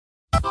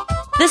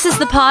This is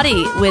The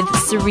Party with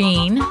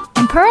Serene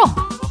and Pearl.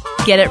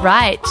 Get it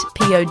right,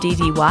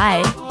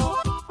 Poddy.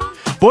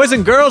 Boys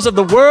and girls of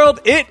the world,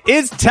 it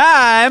is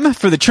time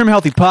for the Trim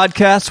Healthy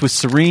Podcast with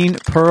Serene,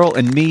 Pearl,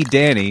 and me,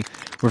 Danny.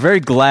 We're very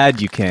glad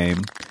you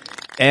came.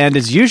 And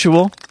as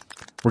usual,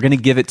 we're going to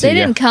give it to you. They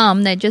didn't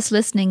come. They're just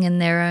listening in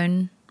their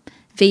own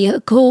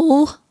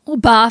vehicle or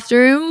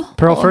bathroom.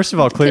 Pearl, first of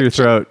all, clear your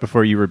throat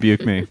before you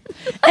rebuke me.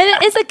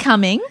 And is it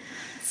coming?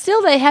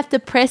 Still, they have to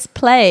press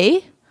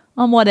play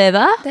on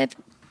whatever.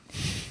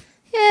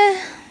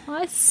 Yeah.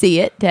 I see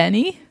it,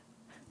 Danny.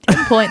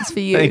 10 points for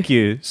you. Thank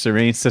you,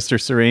 Serene, Sister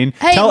Serene.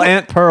 Hey, Tell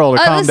Aunt Pearl to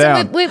calm listen,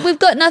 down. We've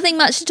got nothing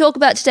much to talk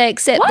about today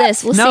except What?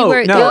 this. We'll see No,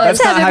 where it no, goes. that's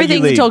Let's not have how you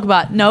everything to lead. talk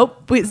about.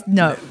 Nope.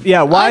 No.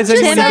 Yeah, why I'm is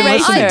just anyone saying, even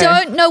listening? I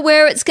don't know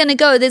where it's going to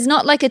go. There's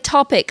not like a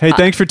topic. Hey,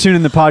 thanks for tuning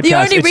in the podcast. The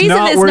only it's reason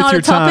not it's worth not your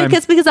a topic time.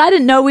 is because I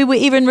didn't know we were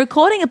even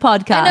recording a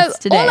podcast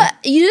today.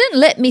 You didn't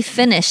let me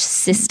finish,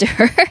 sister.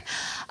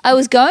 I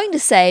was going to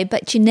say,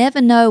 but you never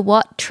know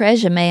what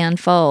treasure may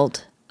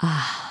unfold.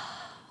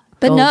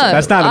 But no,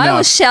 That's not I enough.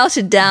 was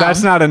shouted down.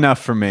 That's not enough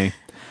for me.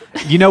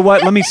 You know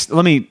what? Let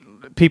me.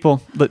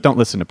 People, don't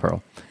listen to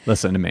Pearl.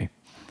 Listen to me.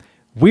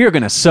 We are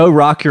going to so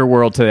rock your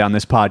world today on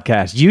this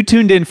podcast. You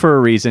tuned in for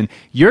a reason.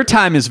 Your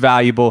time is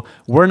valuable.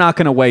 We're not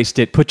going to waste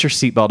it. Put your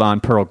seatbelt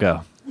on. Pearl,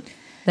 go.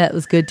 That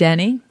was good,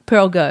 Danny.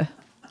 Pearl, go.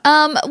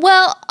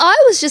 Well,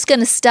 I was just going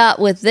to start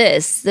with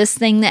this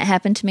thing that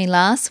happened to me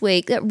last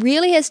week that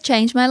really has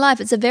changed my life.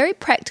 It's a very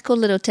practical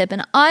little tip,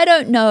 and I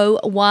don't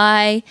know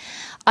why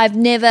I've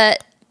never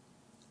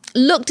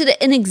looked at it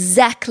in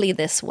exactly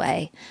this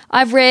way.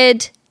 I've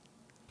read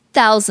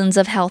thousands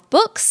of health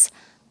books.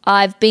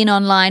 I've been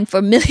online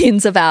for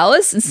millions of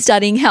hours and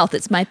studying health.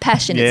 It's my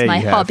passion. Yeah, it's my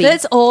you have. hobby.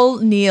 Let's all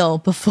kneel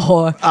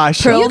before sure.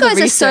 Pearl, You guys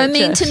the are so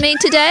mean researcher. to me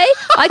today.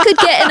 I could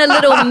get in a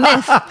little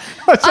myth.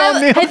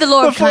 Hey, the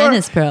Lord of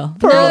kindness, Pearl.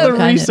 Pearl, Lord the of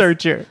kindness.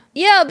 researcher.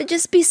 Yeah, but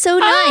just be so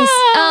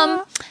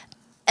nice.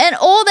 And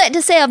all that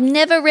to say, I've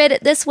never read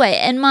it this way.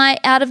 And my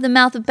Out of the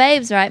Mouth of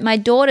Babes, right? My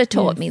daughter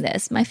taught me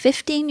this, my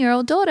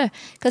 15-year-old daughter,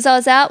 because I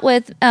was out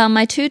with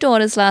my two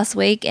daughters last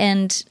week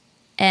and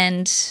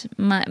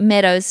my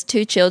Meadows,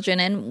 2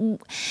 children, and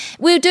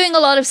we were doing a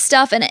lot of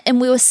stuff,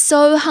 and we were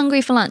so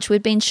hungry for lunch.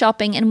 We'd been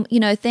shopping, and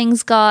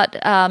things got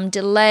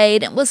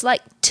delayed. It was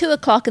like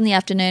 2:00 in the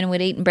afternoon, and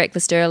we'd eaten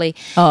breakfast early.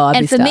 Oh, I'd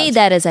and be for me, starved.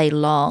 that is a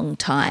long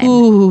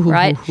time,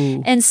 right?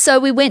 And so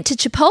we went to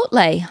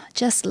Chipotle.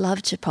 Just love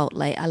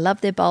Chipotle. I love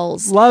their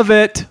bowls. Love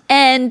it.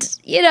 And,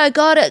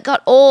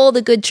 got all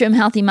the good trim,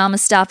 healthy mama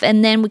stuff.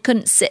 And then we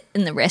couldn't sit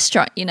in the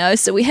restaurant,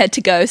 so we had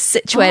to go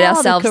situate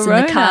ourselves in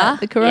the car.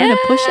 The Corona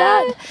push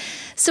out.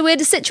 So we had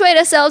to situate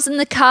ourselves in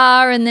the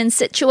car and then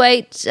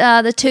situate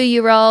the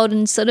 2-year-old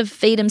and sort of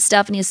feed him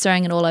stuff, and he was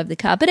throwing it all over the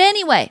car. But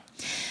anyway,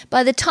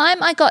 by the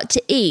time I got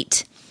to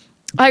eat,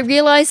 I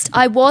realized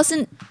I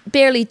wasn't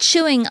barely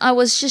chewing. I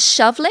was just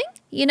shoveling.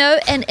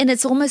 And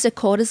it's almost a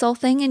cortisol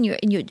thing, and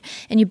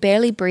you're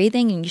barely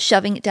breathing, and you're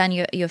shoving it down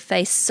your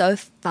face so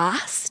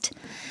fast.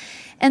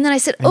 And then I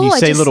said, And you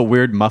say little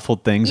weird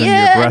muffled things under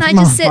your breath. and I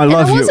just said, I and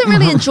love I you. wasn't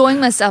really enjoying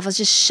myself. I was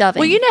just shoving.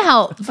 Well, you know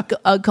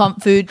how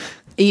food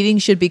eating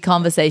should be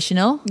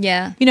conversational.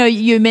 Yeah.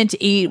 You're meant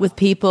to eat with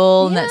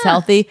people, and that's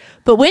healthy.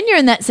 But when you're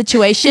in that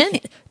situation,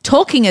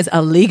 talking is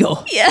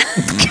illegal. Yeah.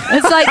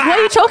 It's like, why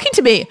are you talking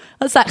to me?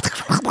 It's like,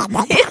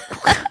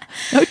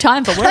 no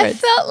time for I words.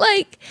 felt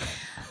like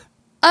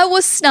I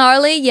was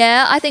snarly.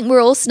 Yeah, I think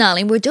we're all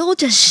snarling. We're all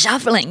just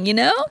shoveling,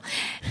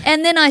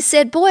 And then I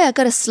said, boy, I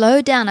got to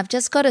slow down. I've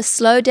just got to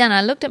slow down.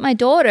 I looked at my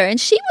daughter, and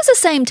she was the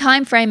same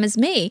time frame as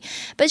me,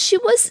 but she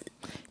was,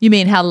 You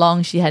mean how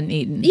long she hadn't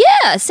eaten?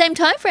 yeah, same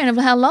time frame of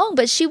how long,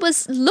 but she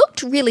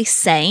looked really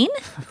sane.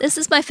 This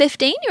is my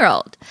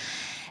 15-year-old.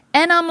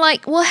 And I'm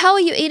like, well, how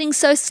are you eating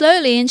so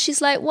slowly? And she's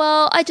like,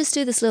 well, I just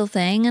do this little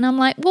thing. And I'm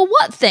like, well,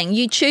 what thing?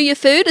 You chew your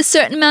food a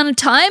certain amount of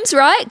times,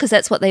 right? Because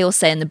that's what they all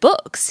say in the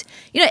books.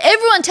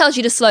 Everyone tells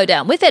you to slow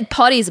down. We've had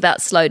potties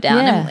about slow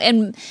down. Yeah.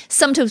 And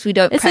sometimes we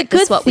don't It's a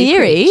practice good what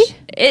theory. we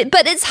preach.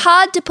 But it's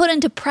hard to put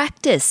into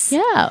practice.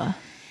 Yeah.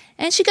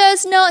 And she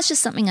goes, no, it's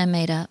just something I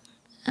made up.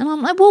 And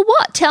I'm like, well,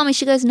 what? Tell me.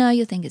 She goes, no,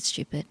 you think it's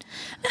stupid.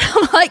 And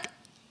I'm like,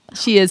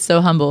 She is so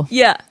humble.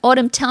 yeah.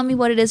 Autumn, tell me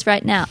what it is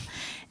right now.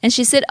 And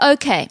she said,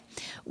 okay,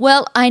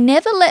 well, I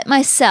never let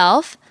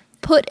myself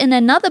put in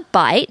another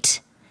bite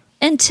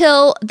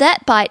until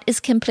that bite is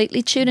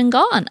completely chewed and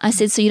gone. I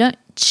said, so you don't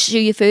chew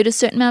your food a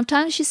certain amount of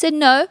time? She said,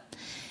 no.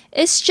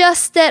 It's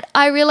just that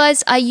I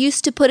realized I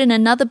used to put in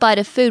another bite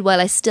of food while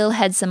I still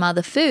had some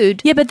other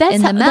food Yeah, but that's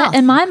in the mouth.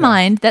 in my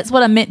mind, that's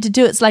what I'm meant to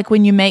do. It's like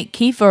when you make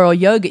kefir or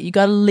yogurt, you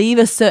got to leave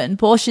a certain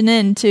portion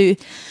in to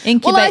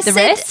incubate the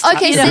said- rest.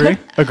 okay, You so know?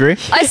 Agree?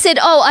 I said,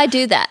 oh, I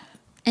do that.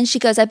 And she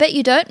goes, I bet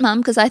you don't, Mum,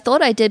 because I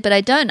thought I did, but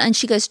I don't. And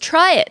she goes,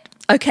 try it.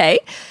 Okay.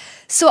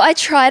 So I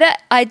tried it.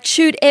 I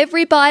chewed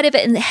every bite of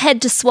it and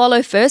had to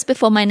swallow first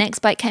before my next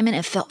bite came in.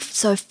 It felt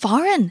so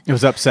foreign. It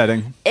was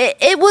upsetting.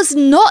 It was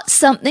not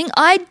something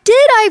I did,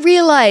 I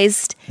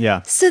realized.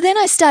 Yeah. So then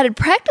I started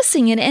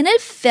practicing it, and it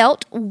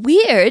felt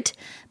weird.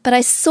 But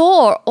I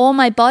saw all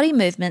my body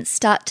movements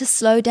start to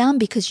slow down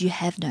because you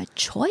have no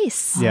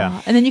choice.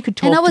 Yeah. And then you could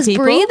talk And I was to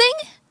people. breathing.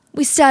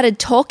 We started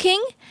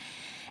talking.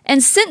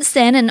 And since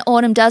then, and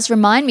Autumn does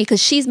remind me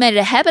because she's made it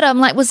a habit. I'm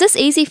like, was this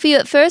easy for you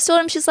at first,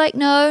 Autumn? She's like,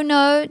 no,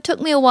 it took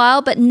me a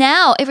while. But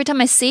now every time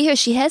I see her,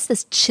 she has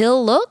this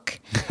chill look.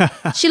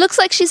 She looks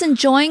like she's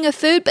enjoying her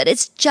food, but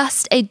it's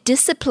just a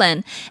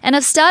discipline. And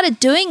I've started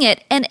doing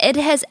it, and it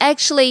has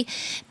actually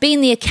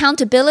been the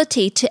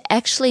accountability to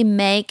actually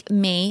make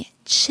me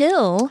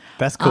chill.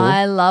 That's cool.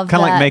 I love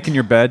Kind of that. like making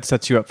your bed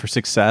sets you up for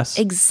success.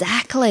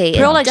 Exactly.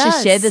 Pearl It actually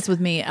does. shared this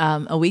with me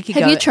a week ago.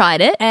 Have you tried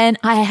it? And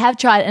I have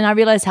tried, and I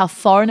realized how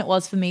foreign it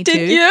was for me too.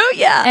 Did you?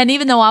 Yeah. And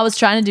even though I was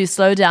trying to do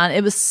slow down,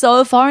 it was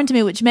so foreign to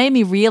me, which made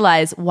me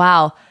realize,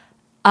 wow,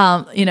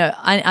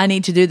 I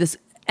need to do this.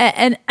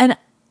 And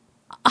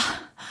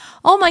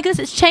oh my goodness,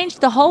 it's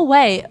changed the whole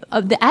way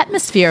of the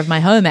atmosphere of my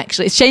home.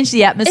 Actually, it's changed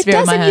the It atmosphere of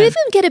does, my and home. you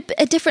even get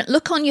a different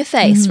look on your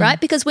face, right?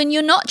 Because when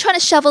you're not trying to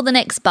shovel the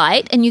next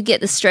bite and you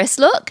get the stress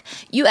look,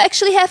 you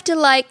actually have to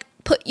like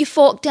put your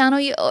fork down, or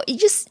you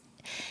just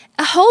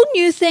a whole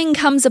new thing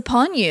comes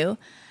upon you.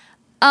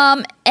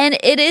 And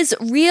it is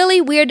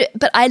really weird,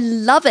 but I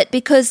love it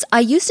because I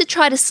used to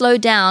try to slow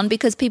down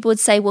because people would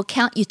say, "Well,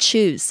 count your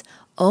chews."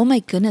 Oh my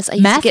goodness, I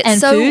used Math to get and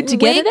so food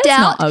together, wigged that's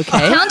out not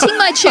okay. counting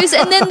my chews,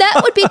 and then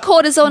that would be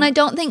cortisol, and I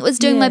don't think it was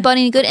doing Yeah. my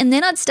body any good. And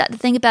then I'd start to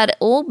think about it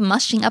all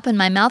mushing up in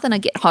my mouth, and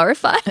I'd get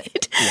horrified.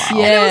 And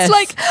it was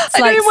like, it's I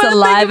don't like even wanna think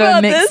saliva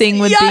about this. mixing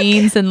with Yuck.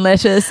 beans and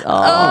lettuce.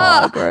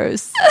 Oh,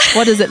 gross.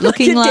 What is it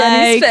looking Look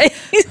at like?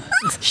 Danny's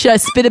face. Should I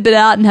spit a bit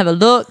out and have a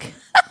look?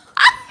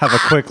 Have a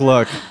quick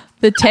look.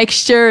 The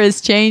texture is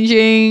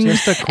changing.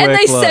 Just a quick And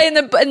they look. say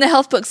in the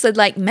health books, they're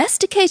like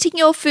masticating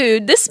your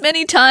food this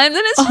many times,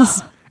 and it's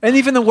just, And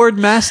even the word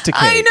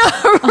masticate. I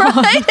know,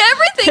 right?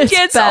 Everything It's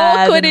gets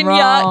bad awkward and and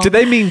wrong. yuck. Do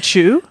they mean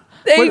chew?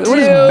 They What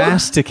is do.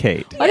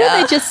 masticate? Why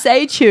don't they just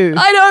say chew?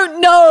 I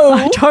don't know.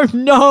 I don't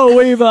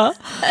know either.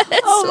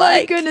 It's Oh my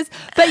like, goodness.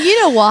 But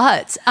you know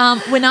what?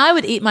 When I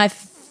would eat my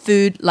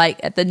food like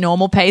at the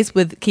normal pace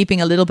with keeping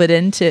a little bit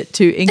in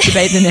to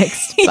incubate the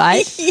next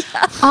bite,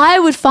 I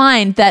would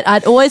find that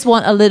I'd always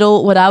want a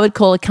little, what I would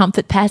call a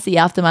comfort passy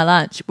after my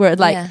lunch, where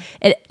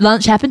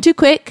lunch happened too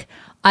quick.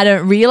 I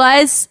don't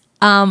realize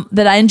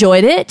that I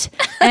enjoyed it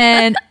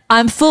and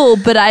I'm full,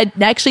 but I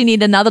actually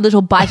need another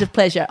little bite of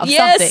pleasure of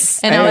Yes.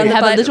 something. And I would Another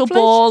have bite a of little pleasure.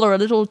 ball or a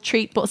little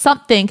treat ball,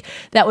 something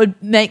that would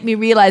make me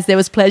realize there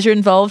was pleasure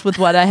involved with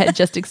what I had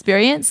just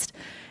experienced.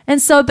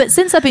 And so, but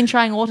since I've been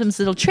trying Autumn's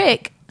little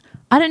trick,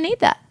 I don't need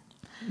that.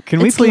 Can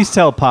we It's please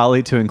tell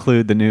Polly to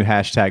include the new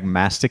hashtag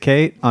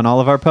masticate on all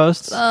of our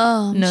posts?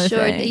 oh, No sure,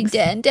 thanks.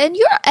 Dan,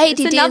 you're ADD.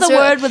 It's another is your-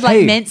 word with like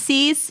Hey.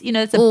 menses. You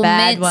know, it's a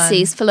bad one.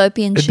 menses,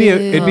 fallopian it'd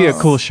tubes. be a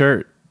cool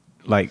shirt,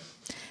 like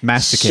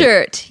masticate,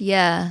 shirt.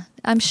 Yeah,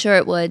 I'm sure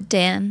it would,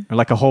 Dan. or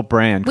like a whole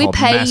brand We called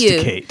pay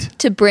masticate. you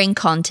to bring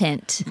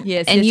content.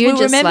 Yes, and yes. you Well,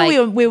 just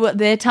remember like, we were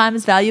their time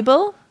is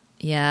valuable.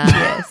 yeah.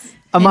 Yes.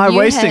 Am I And you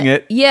wasting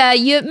it? Yeah,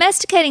 you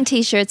masticating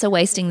t-shirts are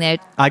wasting their.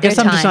 I guess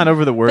their I'm just time. not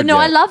over the word. But no,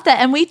 yet. I love that,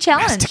 and we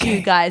challenge you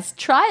Masticate. guys.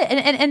 Try it,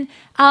 and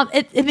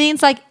it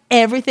means like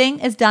everything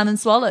is done and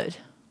swallowed.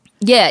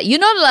 Yeah, you're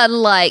not allowed to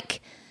like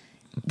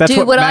That's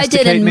do what I did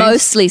masticate and means?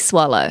 mostly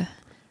swallow.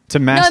 To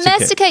No, masticate.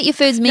 masticate your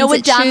foods means No, we're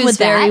it done chews with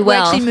very that.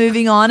 well. We're actually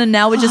moving on, and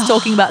now we're just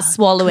talking about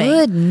swallowing.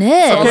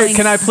 Goodness. Okay,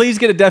 can I please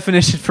get a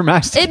definition for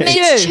masticate? It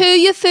means chew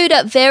your food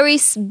up very,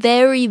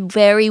 very,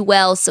 very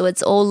well, so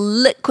it's all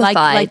liquefied.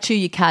 Like chew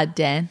your card,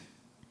 Dan.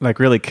 Like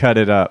really cut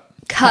it up.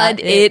 cut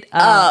it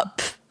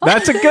up.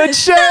 That's a good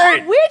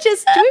shirt. we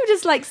were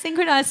just like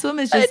synchronized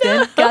swimmers just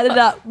then. Got it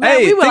up. Man,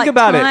 Hey, we were think like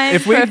about it. timed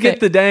If we could get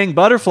perfect. the dang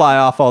butterfly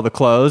off all the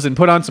clothes and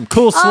put on some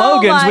cool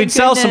slogans, my we'd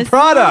sell some goodness.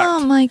 product.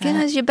 Oh my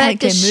goodness, you're back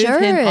Okay, to move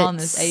shirts. him on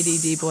this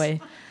ADD boy.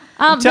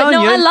 But telling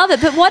no, you. I love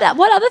it. But what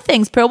other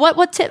things, Pearl?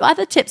 What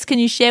other tips can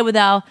you share with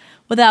our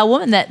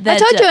woman that I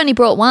told you I only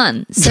brought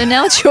one, so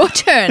now it's your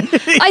turn.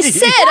 I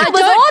said I that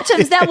was don't.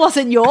 Autumn's. That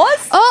wasn't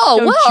yours. Oh,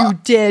 Don't well. you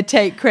dare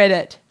take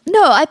credit.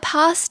 No, I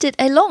passed it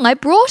along. I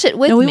brought it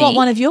with No, we me. want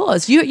one of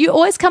yours. You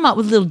always come up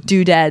with little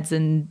doodads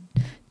and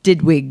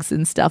didwigs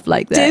and stuff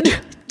like that. Did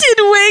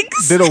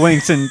wigs. Diddle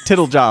winks and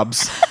tittle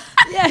jobs.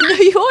 Yeah, no,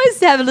 you always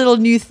have a little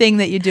new thing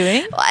that you're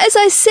doing. As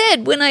I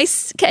said, when I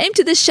came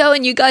to the show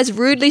and you guys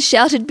rudely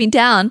shouted me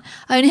down,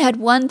 I only had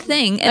one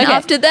thing. And Okay.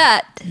 after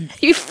that,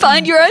 you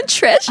find your own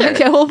treasure.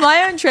 Okay, well,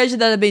 my own treasure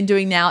that I've been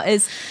doing now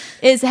is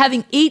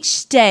having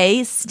each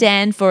day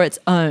stand for its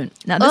own.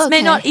 Now, this may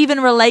Okay. not even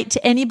relate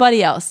to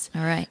anybody else.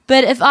 All right.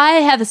 But if I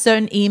have a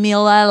certain E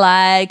meal I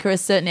like or a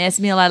certain S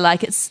meal I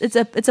like, it's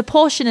a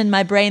portion in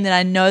my brain that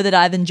I know that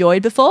I've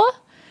enjoyed before.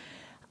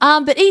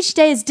 But each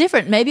day is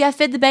different. Maybe I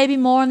fed the baby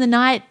more in the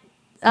night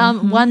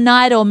one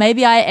night, or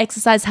maybe I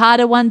exercise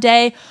harder one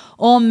day,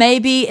 or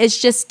maybe it's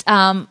just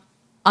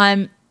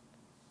I'm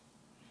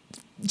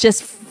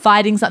just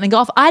fighting something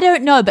off. I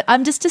don't know, but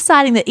I'm just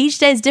deciding that each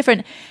day is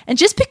different. And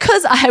just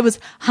because I was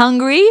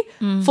hungry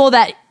for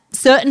that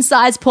certain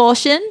size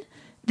portion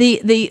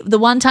the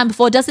one time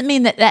before doesn't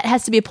mean that that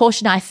has to be a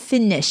portion I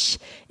finish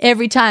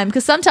every time.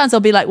 Because sometimes I'll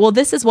be like, well,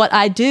 this is what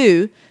I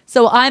do,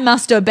 so I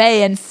must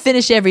obey and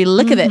finish every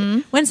lick of it.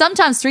 When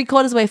sometimes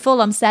 3/4 way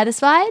full, I'm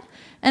satisfied.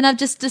 And I've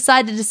just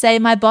decided to say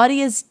my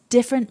body is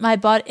different. My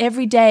body,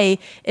 every day,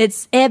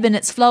 its ebb and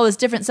its flow is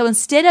different. So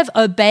instead of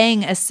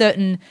obeying a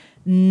certain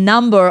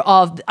number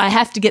of, I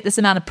have to get this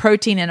amount of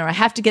protein in, or I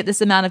have to get this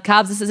amount of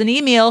carbs, this is an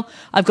E meal,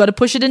 I've got to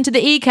push it into the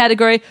E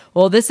category,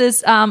 or this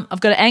is, I've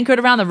got to anchor it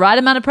around the right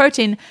amount of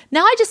protein.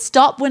 Now I just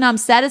stop when I'm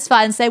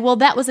satisfied and say, well,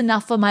 that was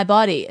enough for my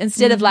body.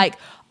 Instead of like,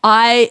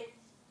 I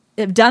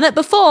have done it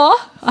before,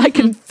 I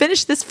can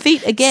finish this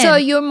feat again. So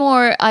you're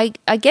more, I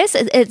guess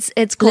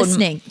it's called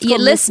Listening. It's Yeah,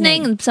 called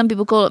listening. listening. Some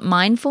people call it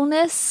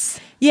mindfulness.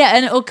 Yeah,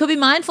 and it could be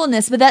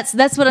mindfulness, but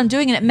that's what I'm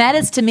doing, and it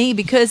matters to me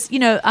because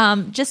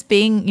just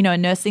being a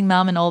nursing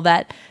mum and all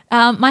that,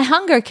 my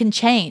hunger can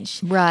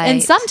change, Right.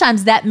 And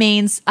sometimes that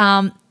means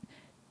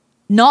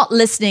not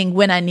listening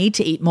when I need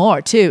to eat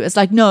more too. It's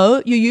like,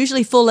 no, you're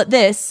usually full at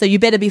this, so you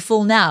better be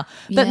full now.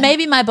 But Yeah.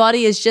 maybe my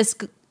body is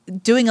just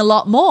doing a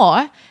lot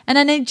more, and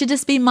I need to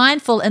just be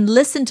mindful and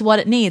listen to what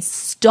it needs.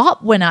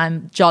 Stop when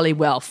I'm jolly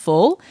well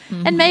full,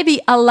 and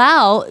maybe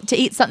allow to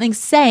eat something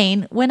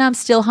sane when I'm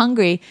still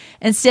hungry,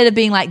 instead of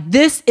being like,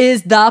 this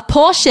is the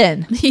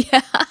portion.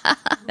 Yeah.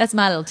 That's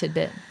my little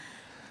tidbit.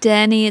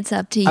 Danny, it's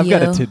up to I've you.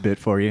 got a tidbit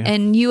for you.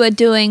 And you are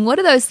doing, what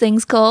are those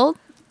things called?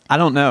 I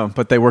don't know,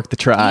 but they work the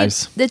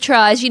tries. The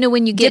tries.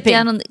 When you get Dipping.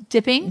 down on the...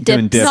 Dipping?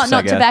 Doing dips, not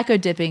I guess. tobacco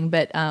dipping,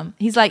 but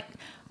he's like,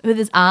 with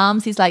his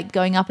arms, he's like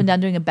going up and down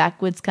doing a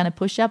backwards kind of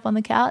push-up on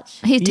the couch.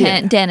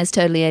 Yeah. Dan is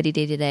totally ADD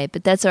today,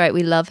 but that's all right.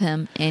 We love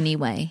him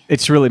anyway.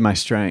 It's really my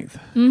strength.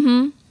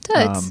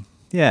 Totes.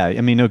 Yeah,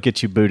 I mean, it'll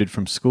get you booted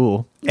from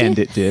school, and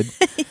it did.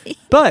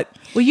 But,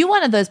 Were you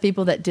one of those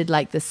people that did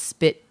like the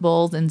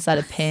spitballs inside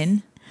a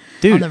pen?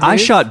 dude, On the I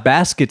roof? shot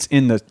baskets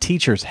in the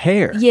teacher's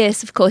hair.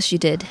 Yes, of course you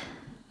did.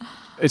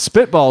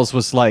 Spitballs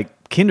was like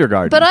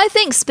kindergarten. But I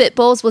think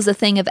spitballs was a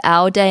thing of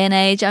our day and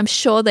age. I'm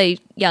sure they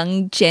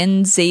young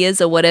Gen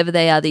Zers or whatever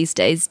they are these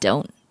days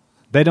don't.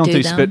 They don't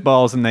do them.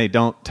 spitballs, and they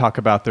don't talk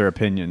about their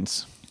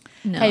opinions.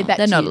 No, Hey, back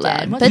they're to not you, allowed.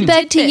 Dan. What's But your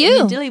back to tidbit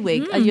you.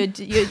 and your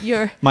dillywig.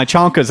 Your My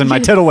chonkas and my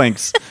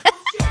tiddlewinks.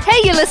 Hey,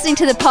 you're listening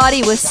to The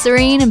Party with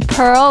Serene and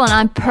Pearl, and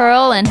I'm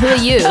Pearl, and who are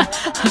you?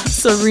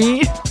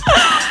 Serene.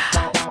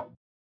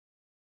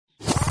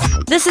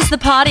 This is The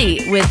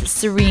Party with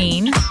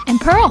Serene. And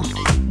Pearl.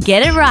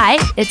 Get it right.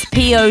 It's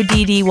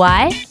PODDY.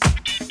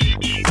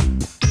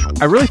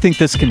 I really think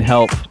this can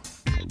help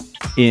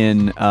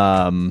in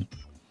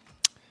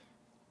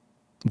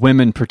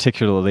women,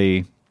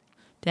 particularly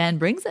Dan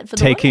brings it for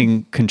the women.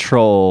 taking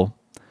control,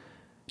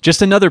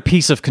 just another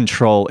piece of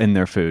control in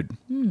their food.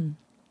 And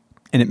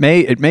it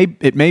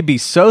may be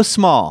so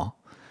small,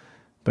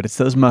 but it's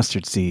those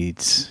mustard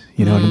seeds.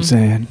 You know what I'm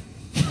saying?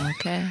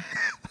 Okay.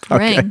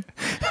 Okay. Ring.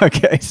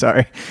 Okay,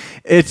 sorry.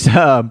 It's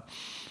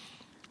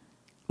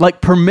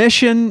like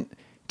permission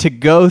to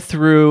go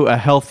through a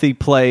healthy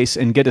place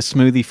and get a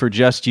smoothie for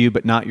just you,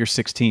 but not your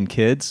 16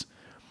 kids.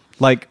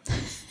 Like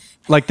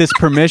this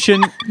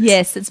permission.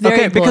 Yes, it's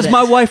very important. because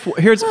my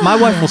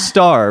wife will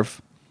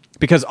starve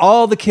because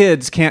all the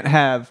kids can't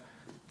have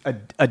a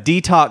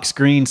detox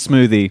green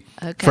smoothie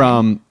Okay.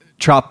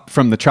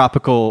 from the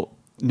tropical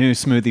new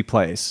smoothie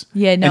place.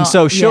 Yeah, no, and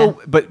so she'll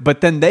yeah.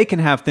 but then they can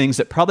have things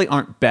that probably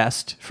aren't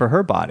best for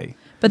her body,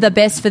 But the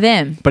best for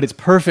them. but it's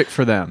perfect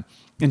for them.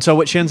 And so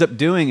what she ends up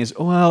doing is,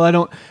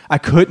 well, I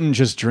couldn't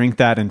just drink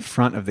that in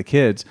front of the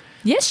kids.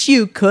 Yes,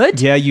 you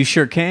could. Yeah, you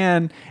sure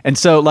can. And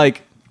so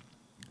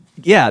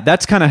yeah,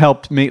 that's kind of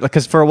helped me,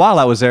 because for a while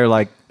I was there,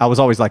 I was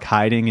always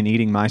hiding and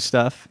eating my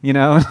stuff,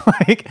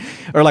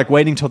 or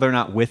waiting till they're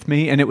not with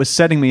me, and it was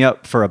setting me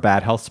up for a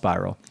bad health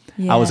spiral.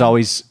 I was Yeah.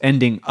 always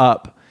ending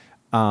up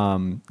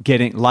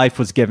life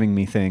was giving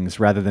me things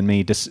rather than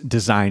me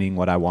designing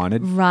what I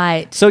wanted.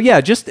 Right. So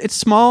yeah, it's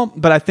small,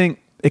 but I think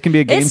it can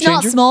be a game It's changer.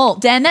 not small,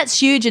 Dan. That's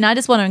huge, and I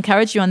just want to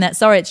encourage you on that.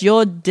 Sorry, it's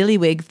your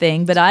dillywig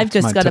thing, but I've my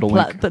just got to tiddlewink.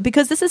 plug. But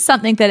because this is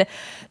something that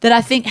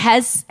I think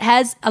has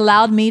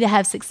allowed me to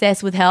have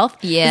success with health.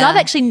 'Cause Yeah. I've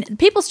actually,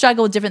 people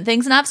struggle with different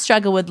things, and I've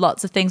struggled with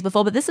lots of things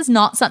before, but this is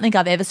not something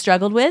I've ever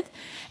struggled with.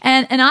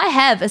 And I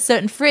have a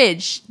certain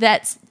fridge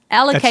that's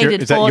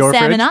allocated is that for your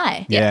Sam fridge? and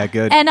I. Yeah,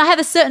 good. And I have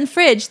a certain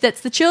fridge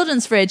that's the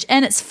children's fridge,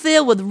 and it's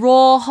filled with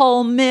raw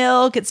whole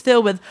milk. It's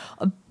filled with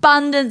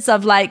abundance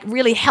of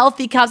really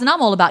healthy carbs, and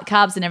I'm all about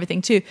carbs and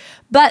everything too.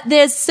 But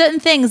there's certain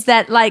things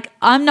that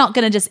I'm not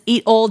going to just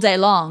eat all day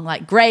long,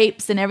 like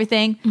grapes and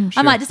everything.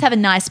 I might just have a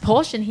nice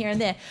portion here and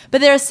there.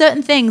 But there are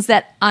certain things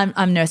that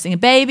I'm nursing a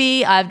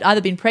baby. I've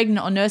either been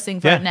pregnant or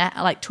nursing for Yeah.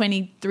 now,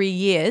 23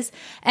 years,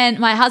 and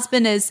my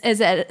husband is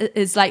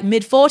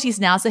mid 40s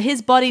now, so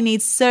his body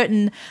needs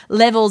certain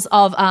levels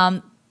of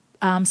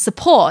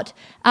support.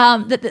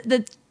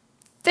 The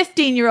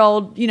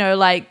 15-year-old,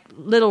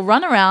 little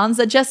runarounds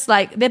are just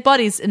their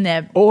bodies in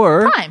their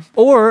prime.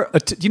 Do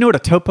you know what a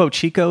Topo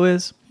Chico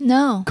is?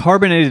 No.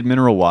 Carbonated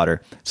mineral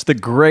water. It's the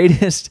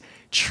greatest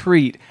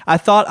treat. I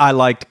thought I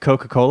liked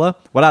Coca-Cola.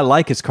 What I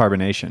like is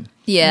carbonation.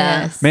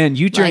 Yeah. Yes. Man,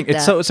 you drink Like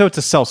it's that. so it's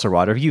a seltzer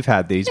water. You've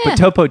had these, Yeah. but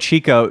Topo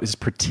Chico is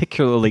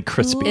particularly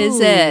crispy. Is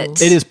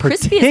it? It is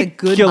Crispy is a good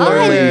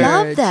particularly. I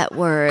love that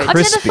word. I've never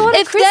Crispy. thought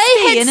of If crispy,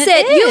 they had and it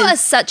said you is. are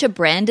such a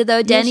brander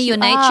though, Danny, Yes, your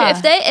you nature. are.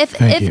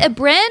 Thank you. If a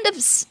brand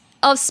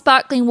of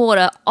sparkling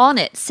water on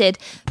it said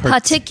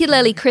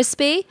particularly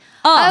crispy,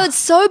 I would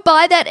so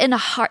buy that in a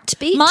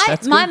heartbeat.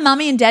 My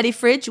mummy and daddy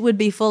fridge would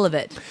be full of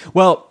it.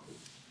 Well,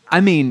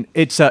 I mean,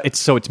 it's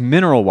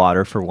mineral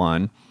water for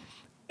one.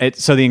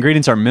 So the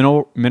ingredients are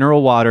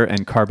mineral water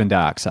and carbon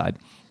dioxide,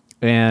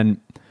 and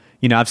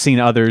I've seen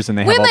others and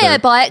they Where have may all I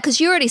buy it?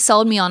 Because you already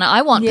sold me on it.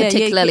 I want Yeah,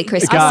 particularly yeah,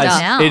 crispy Guys,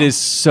 stuff. now. it is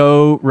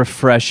so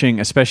refreshing,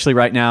 especially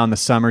right now in the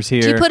summers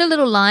here. Do you put a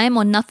little lime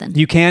or nothing?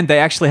 You can. They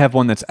actually have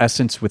one that's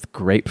essence with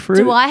grapefruit.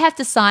 Do I have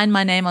to sign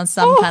my name on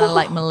some kind of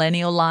like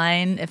millennial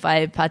line if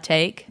I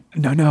partake?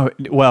 No.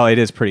 Well, it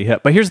is pretty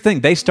hip. But here's the thing.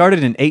 They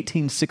started in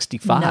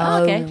 1865.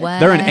 No Okay. way.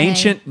 They're an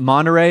ancient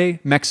Monterey,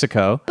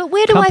 Mexico But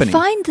where do company. I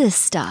find this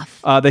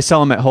stuff? They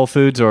sell them at Whole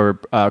Foods or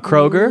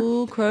Kroger.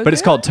 Ooh, Kroger? But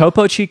it's called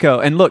Topo Chico.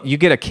 And look, you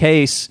get a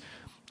case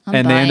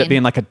and they end up buying.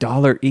 being like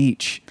 $1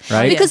 each,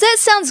 right? Because that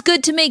sounds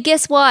good to me.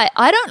 Guess why?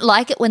 I don't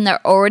like it when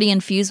they're already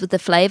infused with the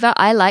flavor.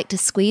 I like to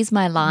squeeze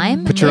my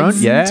lime. Put your own-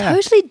 It's yeah.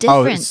 totally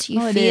Oh, different. it's- you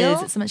Oh, it feel?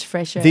 is. It's so much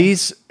fresher.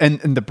 These and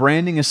the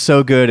branding is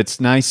so good. It's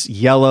nice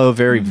yellow,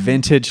 very Mm-hmm.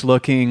 vintage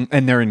looking,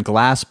 and they're in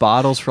glass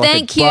bottles for like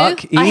Thank a you.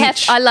 buck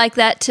each. I like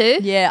that too.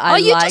 Yeah, Oh, I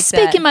you're like just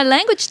speaking that. my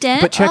language, Dan.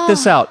 But check Oh.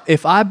 this out.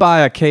 If I buy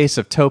a case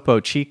of Topo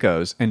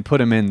Chicos and put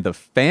them in the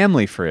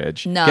family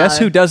fridge, No. guess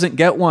who doesn't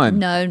get one?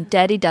 No,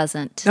 Daddy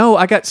doesn't. No,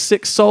 I got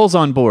 6 souls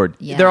on board.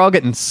 Yeah. They're all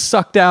getting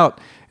sucked out,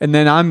 and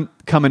then I'm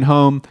coming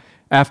home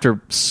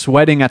after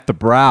sweating at the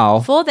brow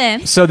For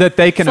them. so that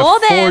they can For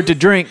afford them. to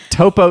drink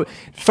Topo.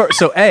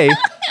 So A,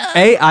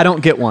 I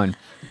don't get one.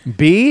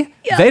 B,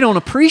 they don't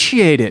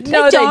appreciate it.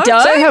 No, they don't.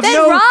 They have They'd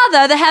no-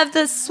 rather they have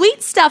the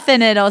sweet stuff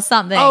in it or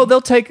something. Oh,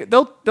 they'll take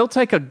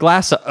a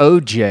glass of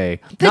OJ.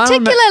 Not on the-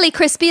 Particularly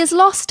crispy is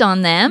lost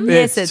on them. Yeah.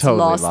 yes, it's it's totally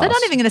lost. They're not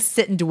lost. even going to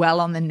sit and dwell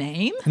on the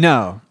name.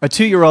 No, a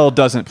 2-year-old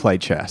doesn't play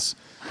chess.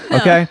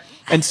 Okay,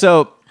 and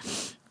so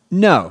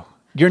no,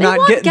 you're They not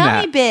want getting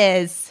gummy that.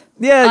 bears.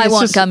 Yeah, I it's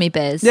want just- gummy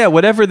bears. Yeah,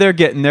 whatever they're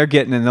getting,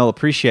 and they'll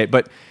appreciate.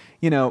 But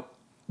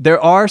there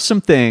are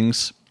some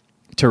things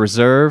to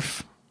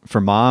reserve for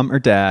mom or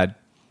dad,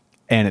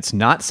 and it's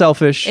not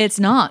selfish. It's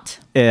not.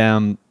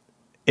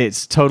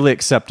 It's totally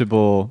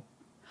acceptable,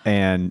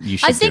 and you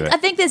should do it. I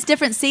think there's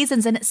different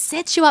seasons, and it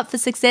sets you up for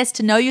success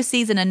to know your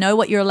season and know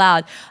what you're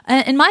allowed.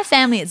 In my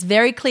family, it's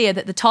very clear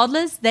that the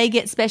toddlers, they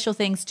get special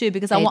things too,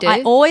 because They do?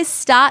 I always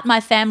start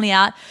my family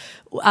out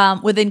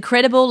with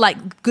incredible,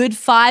 like good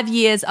 5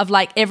 years of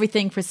like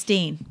everything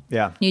pristine.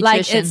 Yeah. Like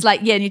Nutrition. it's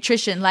like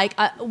nutrition. Like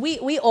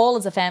we all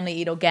as a family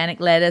eat organic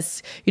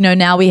lettuce.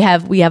 Now we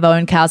have our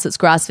own cows that's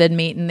grass fed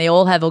meat, and they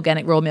all have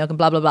organic raw milk and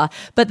blah blah blah.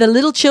 But the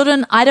little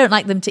children, I don't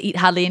like them to eat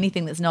hardly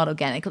anything that's not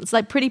organic. It's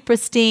like pretty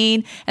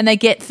pristine, and they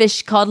get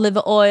fish cod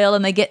liver oil,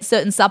 and they get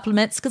certain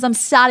supplements because I'm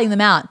starting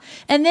them out.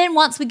 And then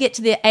once we get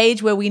to the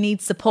age where we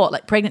need support,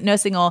 like pregnant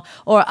nursing or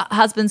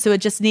husbands who are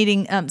just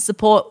needing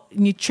support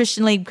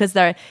nutritionally because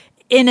they're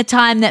in a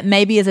time that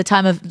maybe is a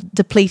time of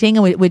depleting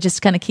and we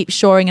just kind of keep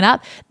shoring it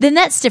up, then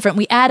that's different.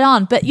 We add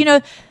on. But,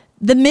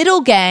 the middle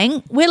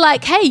gang, we're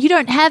like, hey, you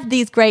don't have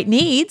these great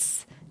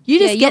needs. You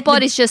just your get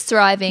body's just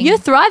thriving. You're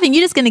thriving.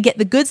 You're just going to get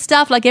the good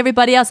stuff like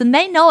everybody else. And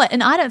they know it.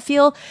 And I don't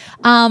feel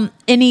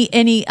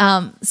any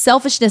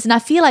selfishness. And I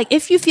feel like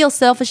if you feel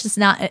selfishness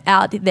now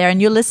out there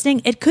and you're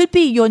listening, it could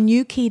be your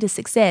new key to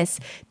success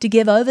to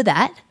give over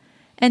that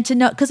and to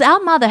know, because our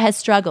mother has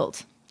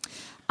struggled.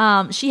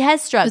 She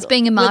has struggled With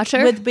being a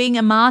martyr? With being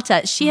a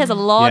martyr. She has a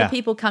lot Yeah. of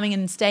people coming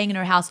in and staying in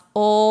her house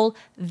all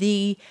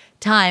the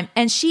time,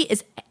 and she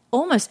is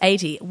almost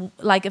 80,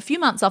 like a few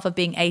months off of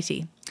being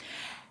 80.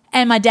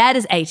 And my dad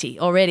is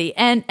 80 already.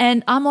 And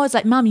I'm always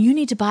like, Mum, you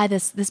need to buy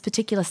this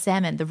particular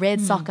salmon, the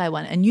red sockeye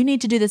one. And you need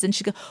to do this. And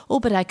she goes,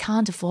 oh, but I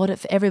can't afford it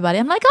for everybody.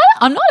 I'm like,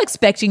 I'm not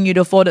expecting you to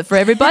afford it for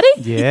everybody.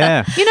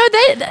 Yeah.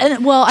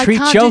 I Treat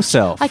can't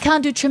yourself. I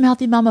can't do Trim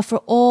Healthy Mama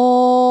for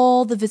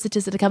all the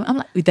visitors that are coming. I'm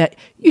like, that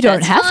you don't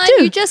That's have fine.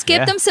 to. You just give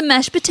Yeah. them some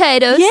mashed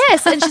potatoes.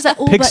 Yes, and she's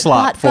like, oh, Pig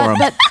slop for 'em.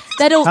 but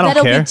that'll I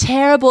don't care. be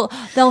terrible.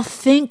 They'll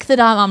think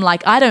that I'm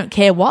like, I don't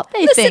care what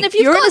they Listen, think. if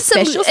you've You're in a got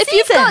some, special if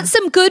you've got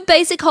season. some good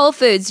basic whole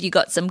foods, you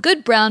got some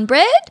good brown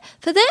bread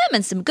for them,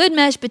 and some good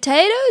mashed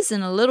potatoes,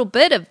 and a little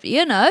bit of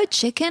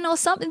chicken or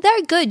something.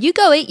 They're good. You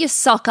go eat your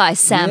sockeye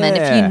salmon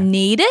if Yeah. you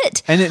need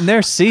it. And in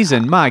their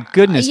season, my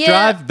goodness, Yeah.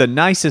 drive the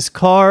nicest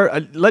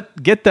car.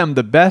 Get them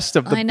the best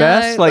of the I know.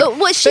 best. Like,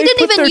 Well, she they didn't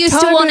put even their used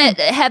to time want in.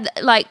 to have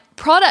like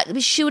product.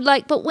 She would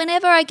like, but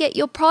whenever I get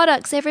your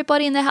products,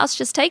 everybody in the house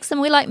just takes them.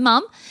 We're like,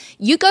 Mum,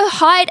 you go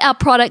hide our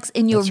products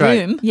in your That's right.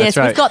 room. Yes, That's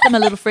right. we've got them a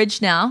little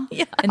fridge now.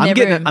 in I'm their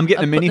getting room. I'm getting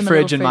a I've put mini them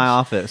fridge in little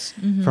my fridge. office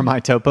for my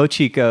Topo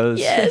Chicos.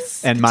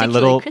 Yes, and my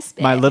particularly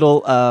crispy.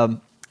 little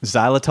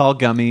xylitol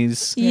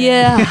gummies.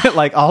 Yeah.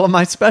 Like all of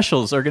my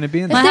specials are going to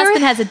be in My there.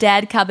 husband has a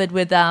dad cupboard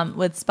with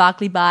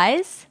sparkly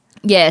buys.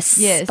 Yes.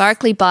 Yes.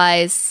 Barclay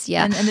buys.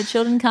 Yeah. And the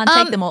children can't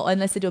take them all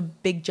unless they do a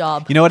big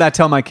job. You know what I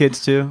tell my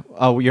kids too?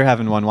 Oh, you're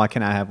having one. Why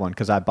can't I have one?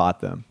 Because I bought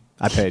them.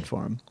 I paid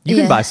for them. You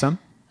Yeah. can buy some.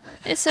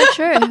 It's so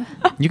true.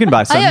 You can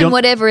buy some. I You own don't-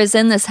 whatever is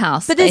in this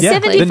house. But there's Yeah.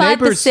 The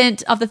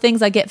 75% of the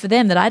things I get for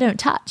them that I don't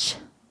touch.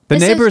 The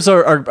This is- neighbors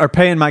are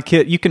paying my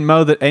kid. You can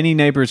mow any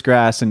neighbor's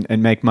grass and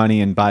make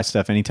money and buy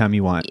stuff anytime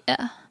you want.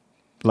 Yeah.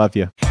 Love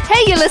you.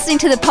 Hey, you're listening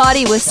to The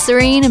Party with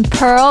Serene and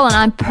Pearl, and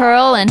I'm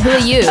Pearl, and who are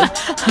you?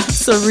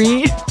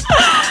 Serene.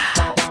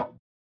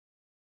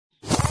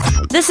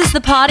 This is The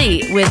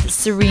Party with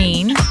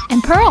Serene.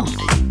 And Pearl.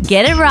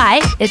 Get it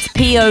right. It's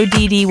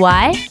PODDY.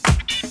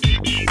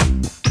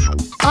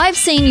 I've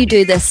seen you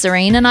do this,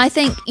 Serene, and I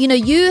think,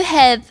 you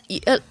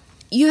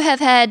have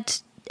had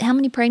how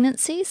many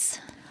pregnancies?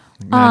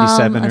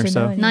 97 I or don't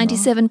so. know.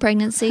 97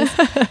 pregnancies.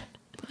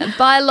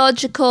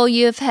 Biological,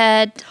 you've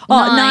had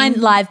Nine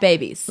live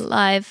babies.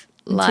 live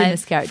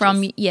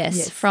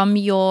miscarriages. from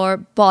your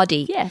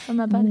body. Yeah, from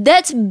my body.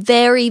 That's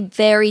very,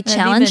 very And I've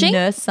challenging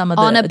even nursed some of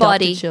the on a adopted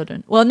body.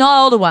 children. Well, not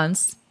all the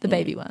ones, the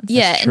baby ones.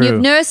 Yeah, That's and you've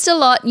true. nursed a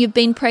lot, and you've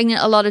been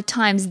pregnant a lot of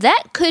times.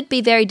 That could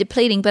be very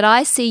depleting, but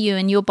I see you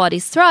and your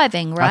body's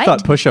thriving, right? I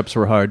thought push-ups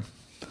were hard.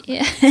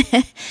 Yeah.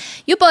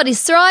 Your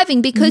body's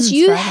thriving because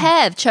you thriving.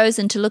 have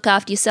chosen to look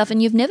after yourself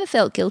and you've never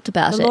felt guilt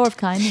about The it. law of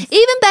kindness.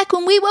 Even back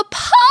when we were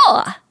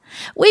poor.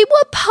 We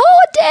were poor,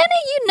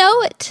 Danny, you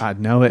know it. I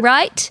know it.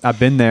 Right? I've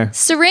been there.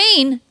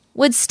 Serene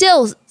would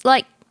still,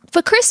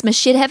 for Christmas,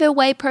 she'd have her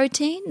whey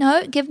protein.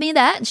 No, give me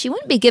that. She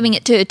wouldn't be giving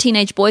it to her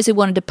teenage boys who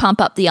wanted to pump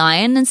up the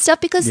iron and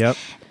stuff because Yep.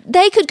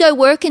 they could go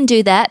work and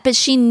do that, but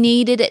she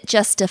needed it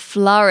just to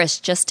flourish,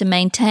 just to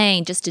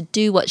maintain, just to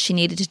do what she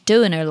needed to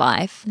do in her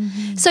life.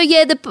 Mm-hmm. So,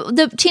 yeah,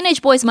 the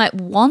teenage boys might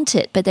want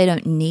it, but they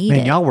don't need it.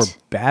 Man, y'all were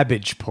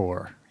Babbage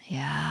poor.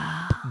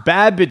 Yeah.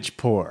 Babbage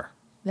poor.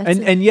 That's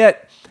And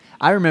yet,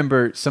 I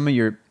remember some of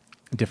your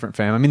different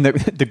family. I mean,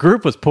 the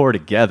group was poor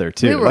together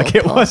too. We were Like all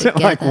it poor wasn't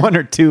like together. one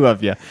or two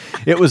of you.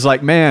 It was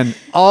like, man,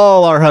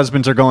 all our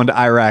husbands are going to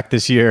Iraq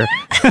this year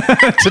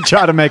to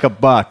try to make a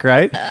buck,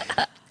 right?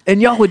 And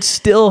y'all would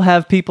still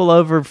have people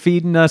over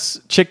feeding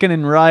us chicken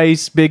and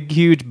rice, big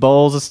huge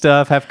bowls of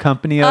stuff, have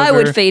company over. I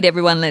would feed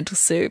everyone lentil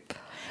soup.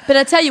 But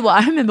I tell you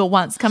what, I remember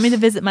once coming to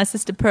visit my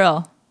sister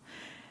Pearl.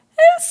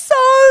 It was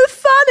so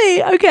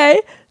funny.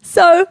 Okay.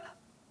 So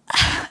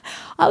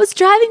I was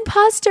driving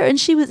past her and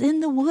she was in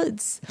the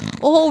woods,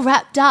 all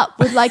wrapped up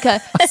with like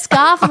a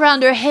scarf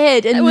around her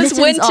head and It was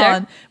mittens winter.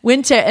 on.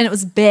 Winter, and it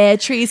was bare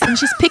trees, and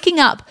she's picking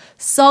up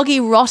soggy,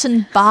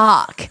 rotten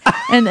bark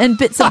and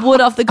bits of wood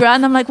off the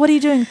ground. I'm like, what are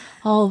you doing?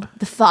 Oh,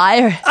 the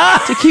fire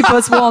to keep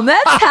us warm.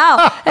 That's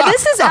how. And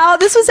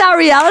this was our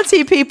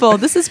reality, people.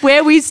 This is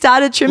where we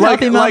started Trim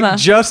Healthy Mama. like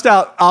just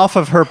out off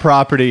of her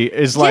property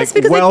is like Yes,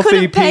 because wealthy they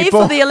couldn't pay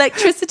people. for the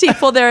electricity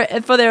for their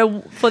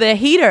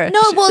heater.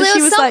 No, well, So there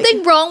she was like-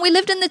 something wrong. We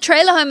lived in the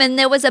trailer home and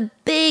there was a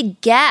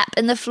big gap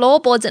in the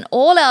floorboards and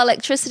all our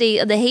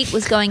electricity, the heat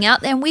was going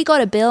out there and we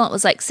got a bill and it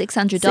was like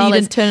 $600. So you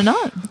didn't turn it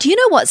on. Do you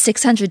know what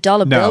 $600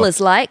 No. bill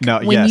is like No,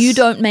 when yes. you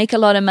don't make a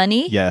lot of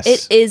money? Yes.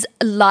 It is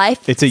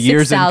life. It's a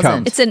year's 6,000. income.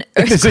 It's an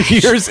It's a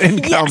year's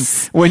income.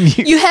 Yes. When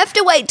you You have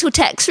to wait till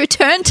tax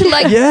return to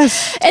like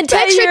Yes. and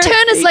tax Pay your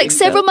return is like heating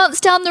several bill.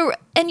 months down the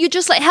and you're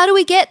just like, how do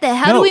we get there?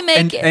 How do No, we make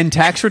and, it? and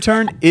tax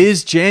return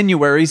is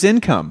January's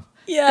income.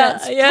 Yeah,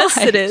 yes,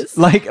 it is.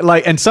 Like,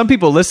 and some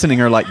people listening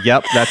are like,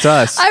 "Yep, that's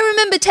us." I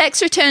remember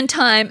tax return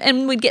time,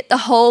 and we'd get the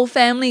whole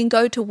family and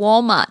go to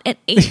Walmart, and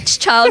each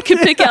child could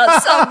pick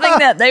out something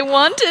that they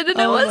wanted, and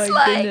it was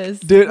like,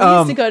 Dude, we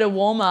used to go to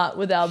Walmart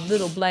with our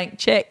little blank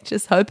check,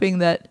 just hoping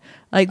that,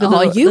 like, the Oh,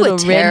 little, you were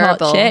little red hot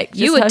terrible. check.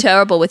 You just were hope-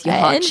 terrible with your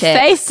hot and checks.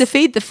 faith to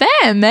feed the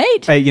fam,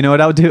 mate. Hey, you know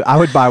what I would do? I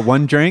would buy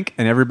one drink,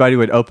 and everybody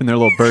would open their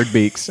little bird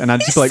beaks, and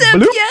I'd just be like, Sip,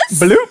 "Bloop, yes.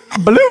 bloop,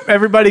 bloop."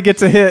 Everybody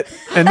gets a hit,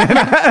 and then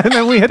and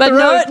then we hit But the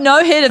road.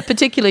 no hit of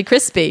particularly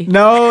crispy.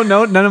 No,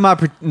 none of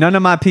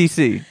my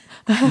PC.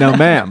 No,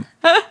 ma'am.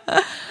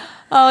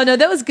 Oh no,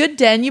 that was good,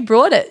 Dan. You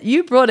brought it.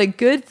 You brought a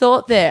good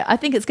thought there. I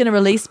think it's going to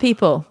release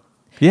people.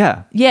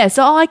 Yeah. Yeah,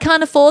 so I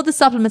can't afford the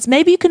supplements.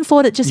 Maybe you can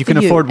afford it just You for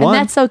can you. afford one.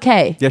 And that's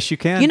okay. Yes, you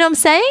can. You know what I'm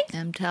saying?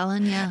 I'm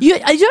telling you.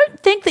 I don't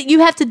think that you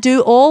have to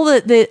do all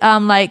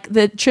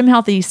the Trim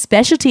Healthy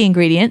specialty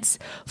ingredients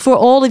for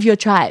all of your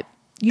tribe.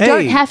 You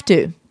don't Hey. have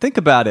to. Think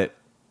about it,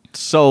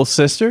 soul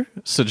sister,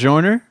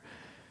 sojourner.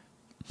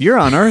 You're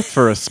on Earth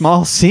for a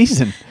small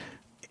season.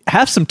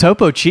 Have some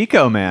Topo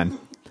Chico, man.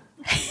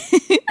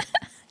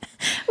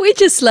 We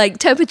just like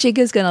Topo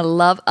Chico's going to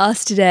love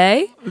us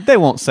today. They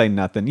won't say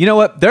nothing. You know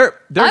what? They're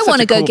I such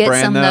wanna a go cool get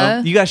brand, some, though. though.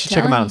 You guys should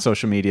check them out Telling on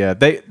social media.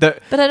 But I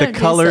the don't do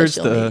colors,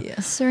 social the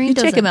media. Serene You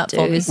check doesn't 'em out for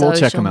do me. We'll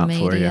check social 'em out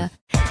for media.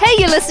 Hey,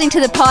 you're listening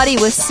to The Party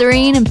with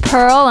Serene and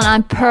Pearl, and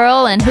I'm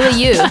Pearl, and who are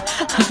you?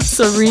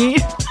 Serene.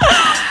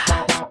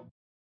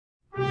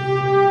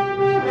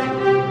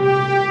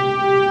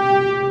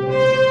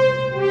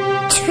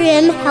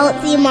 Trim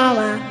Healthy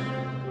Mama.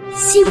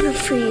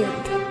 Superfood.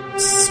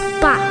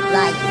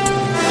 Spotlight.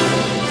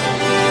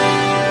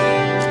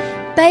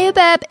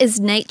 Baobab is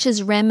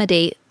nature's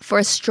remedy for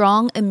a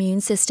strong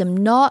immune system,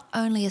 not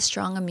only a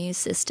strong immune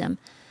system,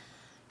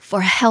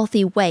 for a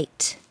healthy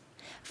weight,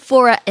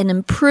 for an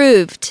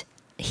improved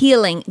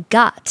healing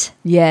gut.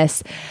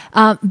 Yes.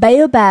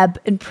 Baobab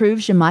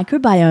improves your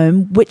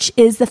microbiome, which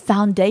is the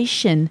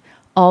foundation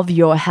of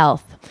your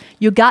health.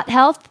 Your gut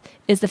health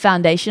is the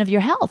foundation of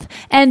your health.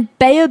 And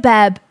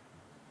Baobab,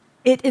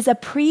 it is a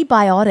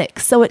prebiotic,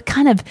 so it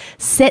kind of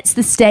sets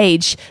the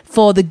stage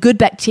for the good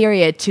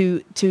bacteria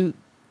to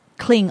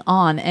cling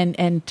on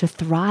and to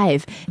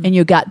thrive in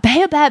your gut.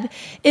 Baobab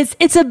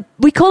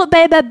we call it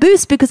Baobab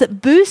Boost because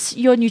it boosts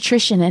your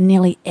nutrition in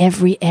nearly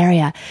every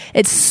area.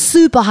 It's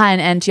super high in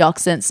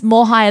antioxidants,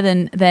 more higher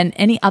than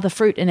any other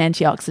fruit in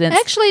antioxidants.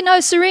 Actually, no,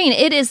 Serene,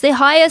 it is the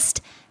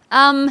highest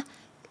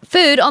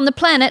food on the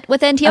planet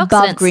with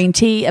antioxidants. Above green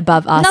tea,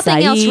 above acai.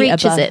 Nothing else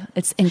reaches it.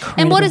 It's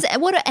incredible.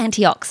 And what are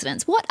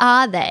antioxidants? What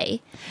are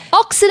they?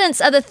 Oxidants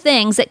are the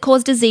things that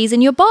cause disease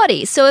in your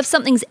body. So if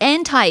something's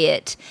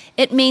anti-it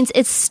means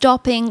it's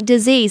stopping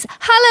disease.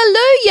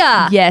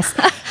 Hallelujah! Yes.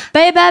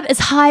 Baobab is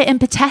high in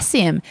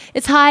potassium.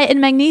 It's high in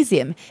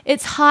magnesium.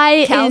 It's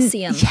high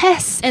Calcium. in...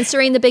 Yes. And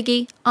Serene, the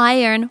biggie,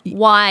 iron.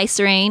 Why,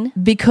 Serene?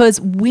 Because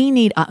we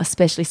need,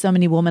 especially so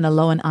many women are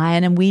low in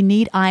iron, and we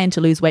need iron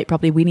to lose weight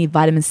properly. We need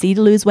vitamin C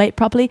to lose weight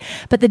properly.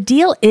 But the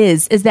deal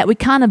is that we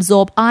can't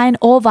absorb iron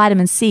or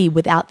vitamin C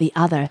without the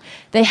other.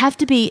 They have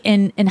to be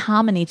in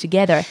harmony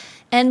together.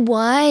 And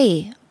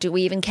why do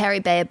we even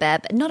carry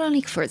Baobab? Not only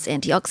for its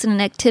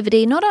antioxidant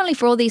activity, not only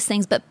for all these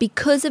things, but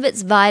because of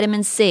its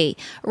vitamin C,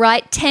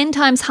 right? 10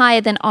 times higher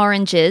than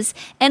oranges.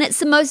 And it's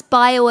the most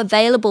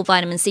bioavailable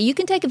vitamin C. You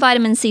can take a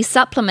vitamin C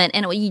supplement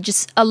and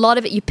a lot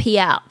of it you pee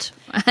out.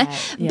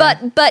 Right?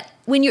 Yeah. But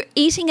when you're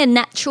eating a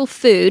natural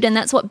food, and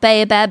that's what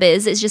Baobab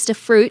is, it's just a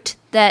fruit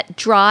that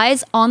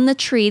dries on the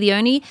tree, the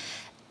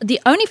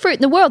only fruit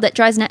in the world that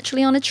dries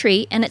naturally on a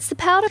tree, and it's the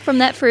powder from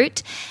that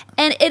fruit.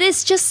 And it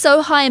is just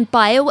so high in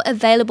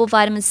bioavailable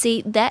vitamin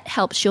C that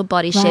helps your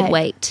body shed Right.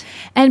 weight.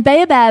 And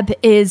Baobab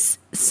is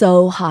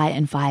so high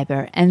in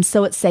fiber, and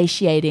so it's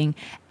satiating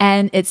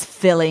and it's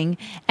filling.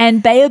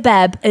 And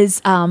Baobab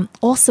is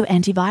also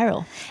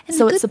antiviral,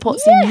 so it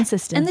supports the immune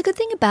system. And the good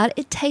thing about it,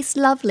 it tastes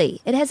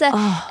lovely. It has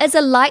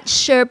a light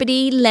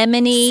sherbety,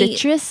 lemony,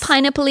 Citrus.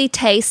 pineapple-y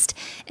taste,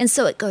 and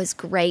so it goes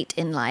great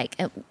in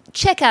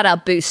check out our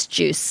Boost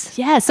juice.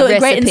 Yeah, so it's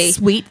great in recipe.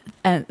 sweet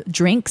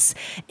drinks,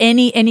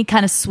 any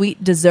kind of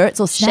sweet desserts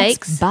or snacks.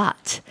 Shakes.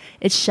 But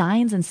it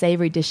shines in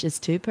savory dishes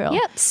too, Pearl.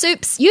 Yep,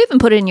 soups. You even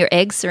put it in your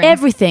eggs,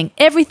 Serene.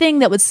 Everything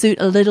that would suit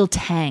a little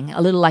tang,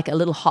 a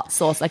little hot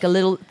sauce, like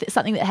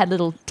something that had a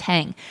little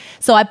tang.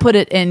 So I put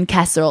it in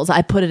casseroles.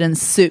 I put it in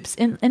soups,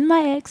 in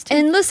my eggs too.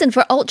 And listen,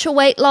 for ultra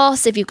weight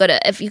loss, if you've got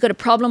a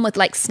problem with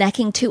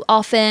snacking too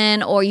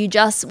often, or you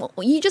just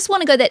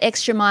want to go that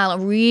extra mile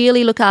and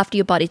really look after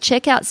your body,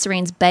 check out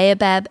Serene's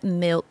Baobab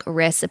milk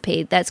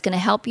recipe. That's going to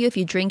help you if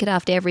you drink it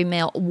after every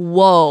meal.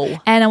 Whoa!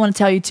 And I want to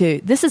tell you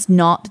too, this is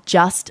not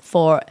just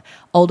for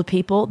older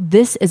people.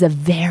 This is a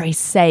very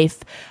safe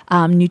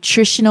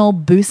nutritional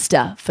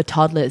booster for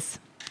toddlers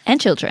And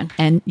children.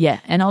 and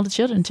older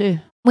children too.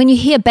 When you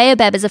hear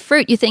Baobab as a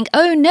fruit, you think,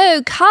 oh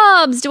no,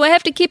 carbs. Do I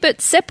have to keep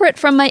it separate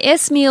from my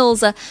S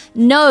meals?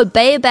 No,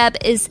 Baobab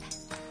is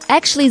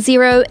actually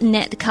zero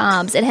net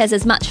carbs. It has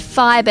as much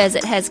fiber as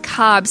it has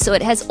carbs, so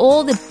it has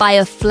all the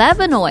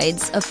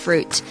bioflavonoids of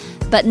fruit,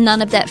 but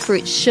none of that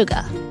fruit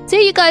sugar.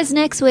 See you guys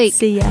next week.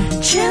 See ya.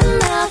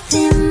 Trim out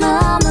the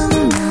mama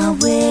my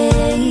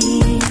way,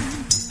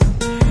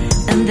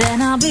 and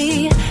then I'll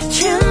be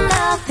trim